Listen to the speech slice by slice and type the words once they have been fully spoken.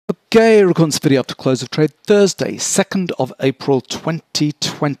Okay, recording this video after close of trade Thursday, 2nd of April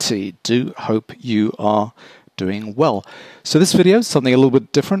 2020. Do hope you are doing well. So this video is something a little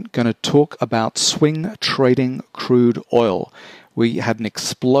bit different. Going to talk about swing trading crude oil. We had an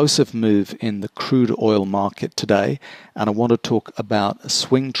explosive move in the crude oil market today, and I want to talk about a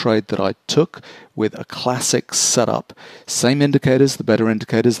swing trade that I took with a classic setup. Same indicators, the better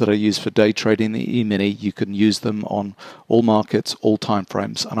indicators that I use for day trading, the E-mini, you can use them on all markets, all time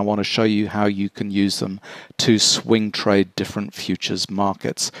frames, and I want to show you how you can use them to swing trade different futures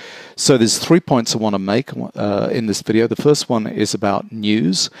markets. So there's 3 points I want to make in this video. The first one is about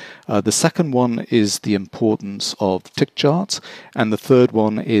news. The second one is the importance of tick charts. And the third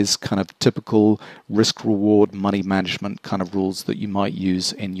one is kind of typical risk-reward money management kind of rules that you might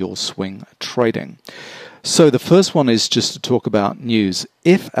use in your swing trading. So the first one is just to talk about news.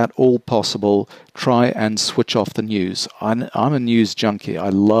 If at all possible, try and switch off the news. I'm a news junkie. I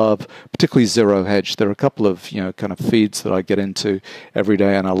love, particularly Zero Hedge. There are a couple of kind of feeds that I get into every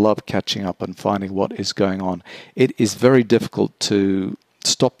day, and I love catching up and finding what is going on. It is very difficult to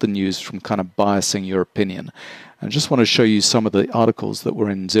stop the news from kind of biasing your opinion. I just want to show you some of the articles that were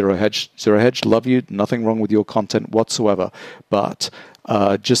in Zero Hedge. Zero Hedge, love you, nothing wrong with your content whatsoever, but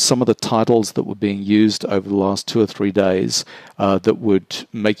just some of the titles that were being used over the last 2 or 3 days that would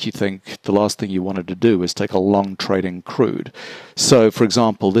make you think the last thing you wanted to do is take a long trading crude. So, for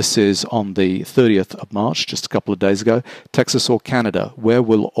example, this is on the 30th of March, just a couple of days ago. Texas or Canada, where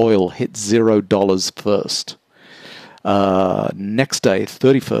will oil hit $0 first? Next day,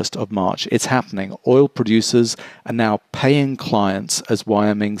 31st of March, it's happening. Oil producers are now paying clients as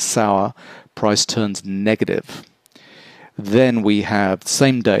Wyoming sour price turns negative. Then we have,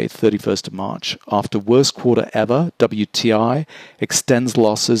 same day, 31st of March, after worst quarter ever, WTI extends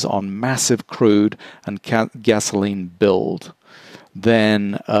losses on massive crude and gasoline build.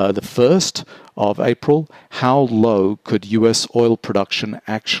 Then the 1st of April, how low could U.S. oil production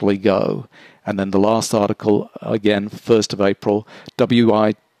actually go? And then the last article, again, 1st of April,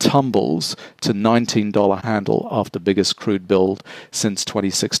 WI tumbles to $19 handle after biggest crude build since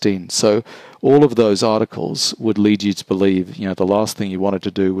 2016. So all of those articles would lead you to believe, the last thing you wanted to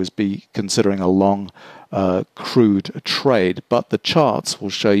do was be considering a long crude trade, but the charts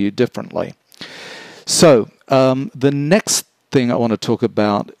will show you differently. So the next thing I want to talk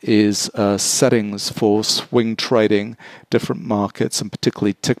about is settings for swing trading different markets, and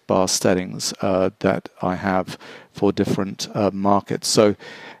particularly tick bar settings that I have for different markets. So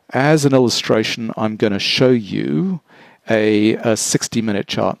as an illustration, I'm going to show you a 60-minute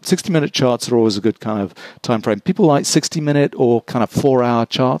chart. 60-minute charts are always a good kind of time frame. People like 60-minute or kind of 4-hour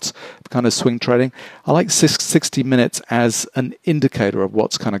charts for kind of swing trading. I like 60 minutes as an indicator of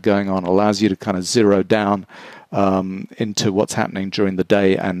what's kind of going on. It allows you to kind of zero down into what's happening during the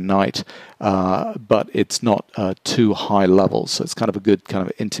day and night, but it's not too high level, so it's kind of a good kind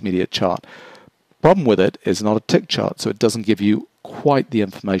of intermediate chart. Problem with it is not a tick chart, so it doesn't give you quite the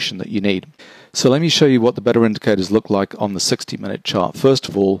information that you need. So let me show you what the better indicators look like on the 60-minute chart. First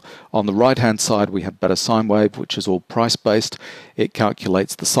of all, on the right-hand side, we have better sine wave, which is all price-based. It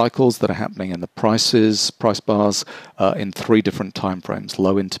calculates the cycles that are happening in the price bars in 3 different time frames,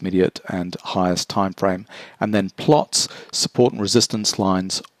 low, intermediate, and highest time frame, and then plots support and resistance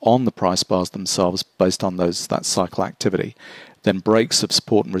lines on the price bars themselves based on that cycle activity. Then breaks of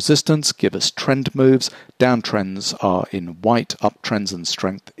support and resistance give us trend moves. Downtrends are in white, uptrends and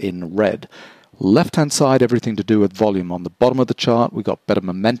strength in red. Left-hand side, everything to do with volume. On the bottom of the chart, we've got better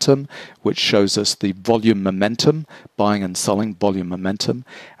momentum, which shows us the volume momentum, buying and selling volume momentum.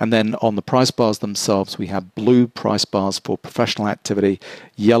 And then on the price bars themselves, we have blue price bars for professional activity,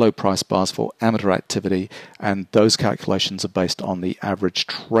 yellow price bars for amateur activity, and those calculations are based on the average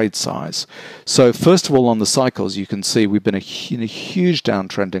trade size. So first of all, on the cycles, you can see we've been in a huge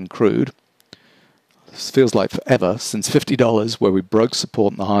downtrend in crude. This feels like forever, since $50, where we broke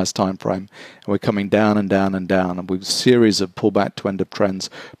support in the highest time frame, and we're coming down and down and down, and we've a series of pullback trend of trends,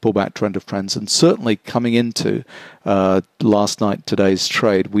 and certainly coming into last night, today's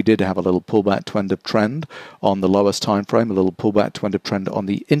trade, we did have a little pullback trend on the lowest time frame, a little pullback trend on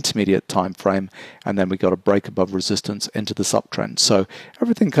the intermediate time frame, and then we got a break above resistance into this uptrend. So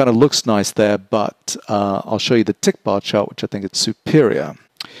everything kind of looks nice there, but I'll show you the tick bar chart, which I think is superior.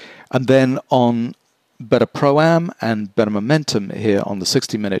 And then on better pro-am and better momentum here on the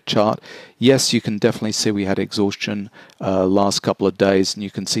 60-minute chart. Yes, you can definitely see we had exhaustion last couple of days, and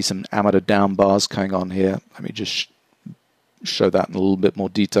you can see some amateur down bars going on here. Let me just show that in a little bit more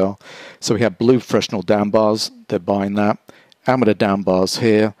detail. So we have blue professional down bars, they're buying that. Amateur down bars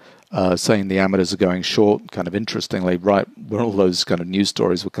here, saying the amateurs are going short, kind of interestingly, right when all those kind of news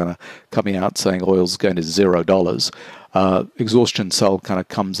stories were kind of coming out saying oil's going to $0, exhaustion sell kind of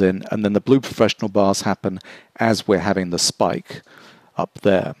comes in, and then the blue professional bars happen as we're having the spike up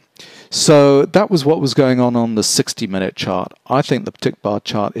there. So that was what was going on the 60-minute chart. I think the tick bar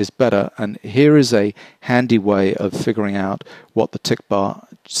chart is better, and here is a handy way of figuring out what the tick bar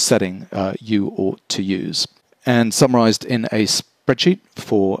setting you ought to use. And summarized in a spreadsheet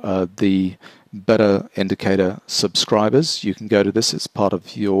for the Better Indicator subscribers. You can go to this, it's part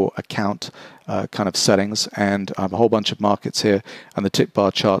of your account kind of settings, and I have a whole bunch of markets here and the tick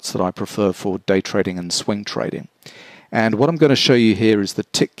bar charts that I prefer for day trading and swing trading. And what I'm going to show you here is the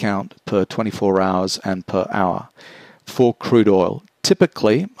tick count per 24 hours and per hour for crude oil.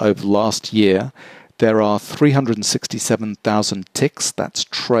 Typically, over the last year, there are 367,000 ticks, that's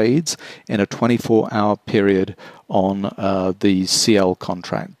trades, in a 24-hour period on the CL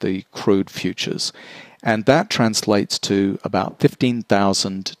contract, the crude futures. And that translates to about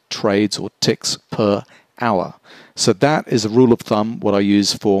 15,000 trades or ticks per hour. So that is a rule of thumb, what I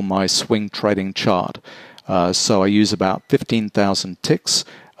use for my swing trading chart. So I use about 15,000 ticks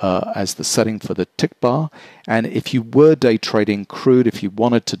as the setting for the tick bar. And if you were day trading crude, if you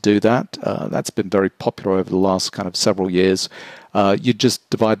wanted to do that, that's been very popular over the last kind of several years, you just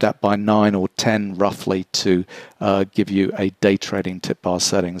divide that by 9 or 10 roughly to give you a day trading tick bar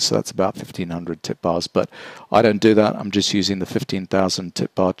setting. So that's about 1,500 tick bars. But I don't do that. I'm just using the 15,000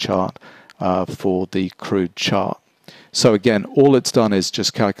 tick bar chart for the crude chart. So again, all it's done is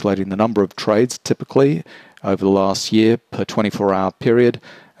just calculating the number of trades typically over the last year per 24-hour period,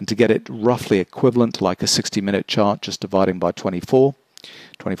 and to get it roughly equivalent to like a 60-minute chart, just dividing by 24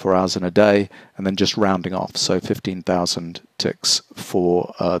 hours in a day, and then just rounding off. So 15,000 ticks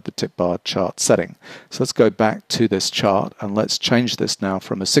for the tick bar chart setting. So let's go back to this chart, and let's change this now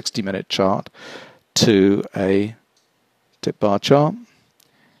from a 60-minute chart to a tick bar chart.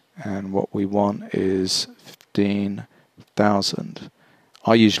 And what we want is 15,000.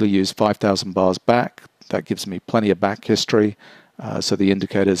 I usually use 5,000 bars back. That gives me plenty of back history, so the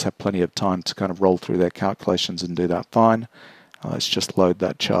indicators have plenty of time to kind of roll through their calculations and do that fine. Let's just load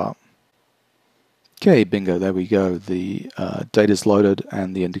that chart. Okay, bingo, there we go. The data's loaded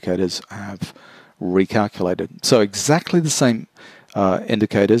and the indicators have recalculated. So exactly the same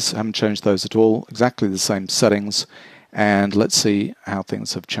indicators, haven't changed those at all, exactly the same settings. And let's see how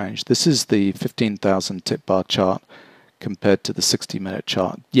things have changed. This is the 15,000 tick bar chart compared to the 60-minute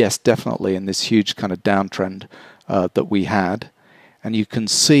chart. Yes, definitely in this huge kind of downtrend that we had. And you can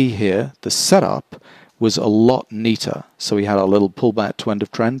see here the setup was a lot neater. So we had a little pullback to end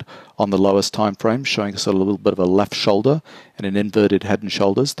of trend on the lowest time frame, showing us a little bit of a left shoulder and an inverted head and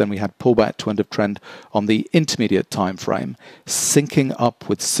shoulders. Then we had pullback to end of trend on the intermediate time frame, syncing up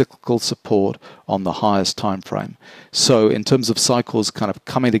with cyclical support on the highest time frame. So in terms of cycles kind of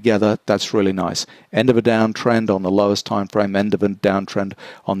coming together, that's really nice. End of a downtrend on the lowest time frame, end of a downtrend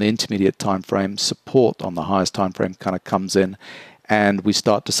on the intermediate time frame, support on the highest time frame kind of comes in, and we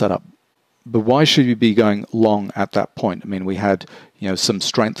start to set up. But why should you be going long at that point? I mean, we had, some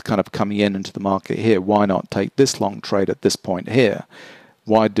strength kind of coming into the market here. Why not take this long trade at this point here?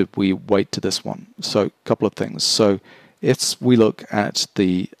 Why did we wait to this one? So a couple of things. So if we look at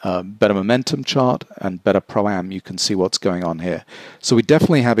the better momentum chart and better pro-am, you can see what's going on here. So we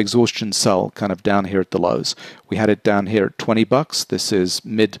definitely have exhaustion sell kind of down here at the lows. We had it down here at 20 bucks. This is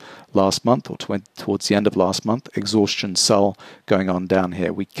mid last month or towards the end of last month. Exhaustion sell going on down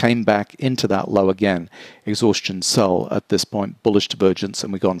here. We came back into that low again. Exhaustion sell at this point, bullish divergence,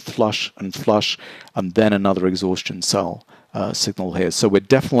 and we've gone flush, and then another exhaustion sell signal here. So we're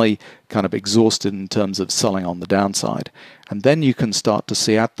definitely kind of exhausted in terms of selling on the downside. And then you can start to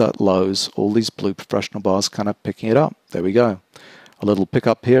see at that lows, all these blue professional bars kind of picking it up. There we go. A little pick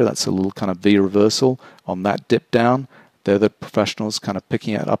up here. That's a little kind of V reversal on that dip down. They're the professionals kind of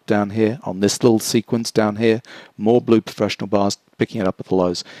picking it up down here on this little sequence down here. More blue professional bars picking it up at the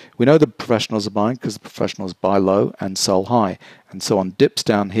lows. We know the professionals are buying because the professionals buy low and sell high. And so on dips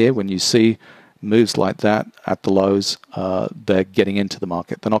down here, when you see moves like that at the lows, they're getting into the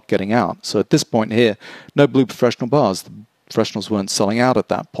market. They're not getting out. So at this point here, no blue professional bars. The professionals weren't selling out at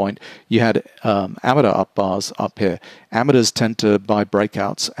that point. You had amateur up bars up here. Amateurs tend to buy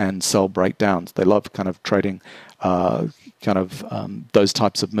breakouts and sell breakdowns. They love kind of trading those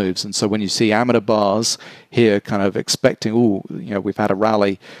types of moves. And so when you see amateur bars here kind of expecting, we've had a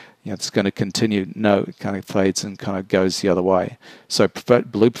rally, it's going to continue. No, it kind of fades and kind of goes the other way. So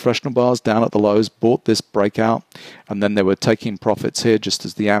blue professional bars down at the lows bought this breakout, and then they were taking profits here just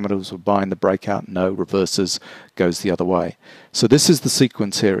as the amateurs were buying the breakout. No, reverses, goes the other way. So this is the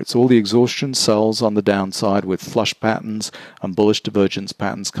sequence here. It's all the exhaustion sells on the downside with flush patterns and bullish divergence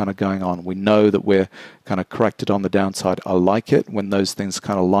patterns kind of going on. We know that we're kind of corrected on the downside. I like it when those things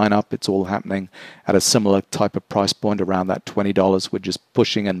kind of line up. It's all happening at a similar type of price point around that $20. We're just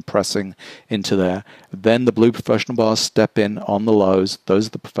pushing and pressing into there. Then the blue professional bars step in on the lows. Those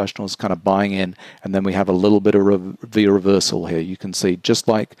are the professionals kind of buying in, and then we have a little bit of V reversal here. You can see just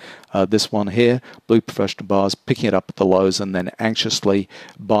like this one here, blue professional bars picking it up at the lows and then anxiously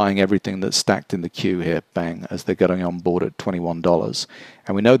buying everything that's stacked in the queue here, bang, as they're getting on board at $21.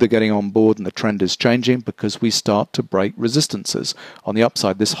 And we know they're getting on board and the trend is changing because we start to break resistances on the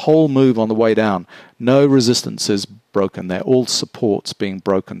upside. This whole move on the way down, no resistances broken. They're all supports being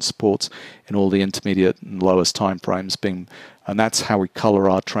broken, supports in all the intermediate and lowest time frames being, and that's how we color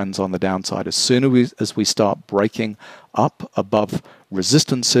our trends on the downside. As soon as we start breaking up above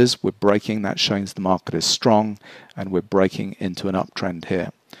resistances, we're breaking. That shows the market is strong and we're breaking into an uptrend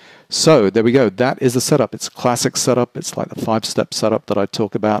here. So there we go. That is the setup. It's a classic setup. It's like the 5-step setup that I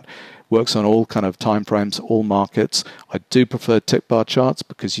talk about. Works on all kind of time frames, all markets. I do prefer tick bar charts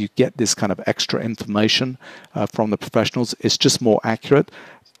because you get this kind of extra information from the professionals. It's just more accurate.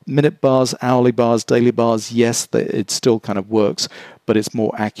 Minute bars, hourly bars, daily bars, yes, it still kind of works, but it's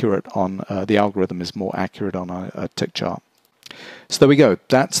more accurate on, the algorithm is more accurate on a tick chart. So there we go.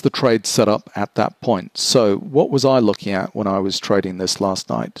 That's the trade setup at that point. So what was I looking at when I was trading this last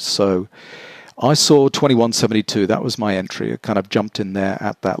night? So I saw 21.72. That was my entry. It kind of jumped in there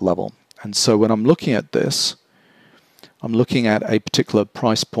at that level. And so when I'm looking at this, I'm looking at a particular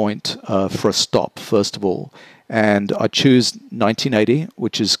price point for a stop, first of all. And I choose 1980,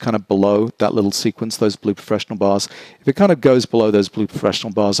 which is kind of below that little sequence, those blue professional bars. If it kind of goes below those blue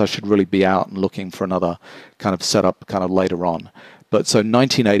professional bars, I should really be out and looking for another kind of setup kind of later on. But so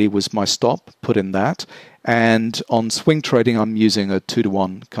 1980 was my stop, put in that. And on swing trading, I'm using a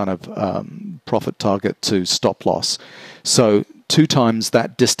 2-to-1 kind of profit target to stop loss. So 2 times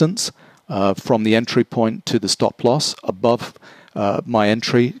that distance from the entry point to the stop loss above my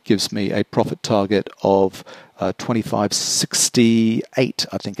entry gives me a profit target of 25.68,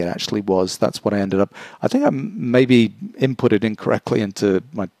 I think it actually was. That's what I ended up. I think I maybe inputted incorrectly into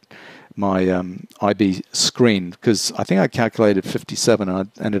my IB screen because I think I calculated 57 and I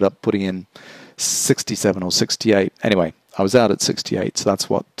ended up putting in 67 or 68. Anyway, I was out at 68, so that's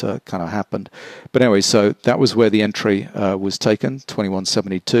what kind of happened. But anyway, so that was where the entry was taken,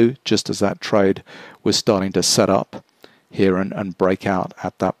 21.72, just as that trade was starting to set up here and break out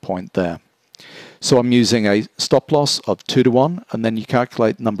at that point there. So I'm using a stop loss of 2-to-1, and then you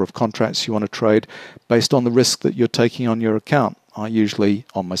calculate the number of contracts you want to trade based on the risk that you're taking on your account. I usually,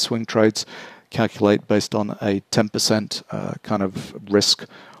 on my swing trades, calculate based on a 10% kind of risk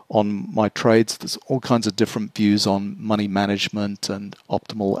on my trades. There's all kinds of different views on money management and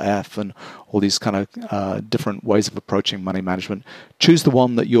optimal F and all these kind of different ways of approaching money management. Choose the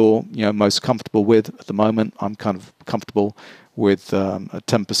one that you're most comfortable with. At the moment, I'm kind of comfortable with a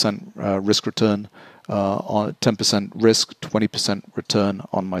 10% risk return on 10% risk, 20% return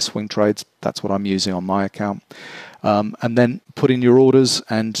on my swing trades. That's what I'm using on my account. And then put in your orders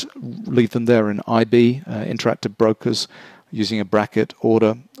and leave them there in IB, Interactive Brokers, using a bracket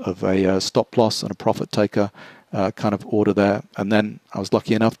order of a stop loss and a profit taker kind of order there. And then I was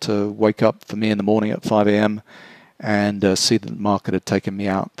lucky enough to wake up for me in the morning at 5 a.m. and see that the market had taken me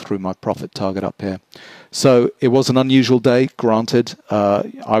out through my profit target up here. So it was an unusual day, granted.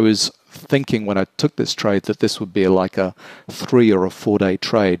 I was thinking when I took this trade that this would be like a 3 or a 4 day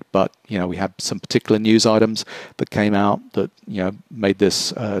trade, but we had some particular news items that came out that made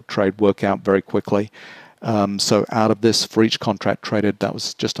this trade work out very quickly. So out of this, for each contract traded, that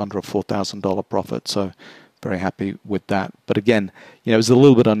was just under a $4,000 profit. So very happy with that. But again, it was a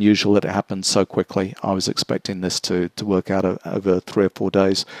little bit unusual that it happened so quickly. I was expecting this to work out over 3 or 4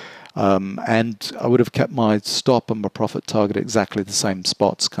 days. And I would have kept my stop and my profit target exactly the same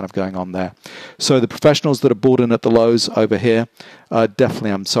spots kind of going on there. So the professionals that are bought in at the lows over here,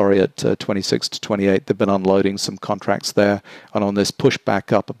 definitely, I'm sorry, at 26 to 28, they've been unloading some contracts there. And on this push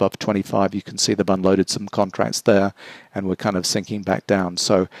back up above 25, you can see they've unloaded some contracts there and we're kind of sinking back down.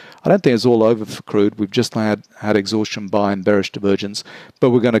 So I don't think it's all over for crude. We've just had exhaustion buy and bearish divergence, but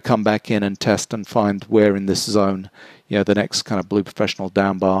we're going to come back in and test and find where in this zone the next kind of blue professional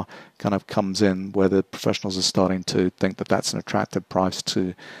down bar kind of comes in, where the professionals are starting to think that that's an attractive price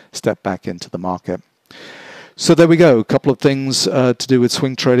to step back into the market. So there we go. A couple of things to do with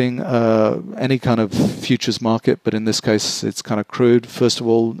swing trading, any kind of futures market, but in this case, it's kind of crude. First of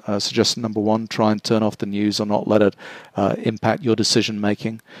all, suggestion number one, try and turn off the news or not let it impact your decision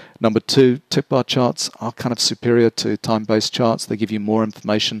making. Number two, tick bar charts are kind of superior to time-based charts. They give you more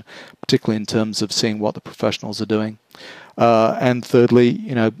information, particularly in terms of seeing what the professionals are doing. And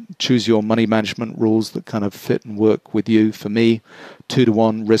thirdly, choose your money management rules that kind of fit and work with you. For me,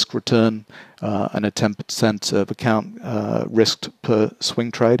 2-to-1 risk return and a 10% of account risked per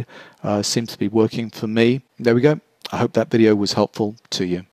swing trade seems to be working for me. There we go. I hope that video was helpful to you.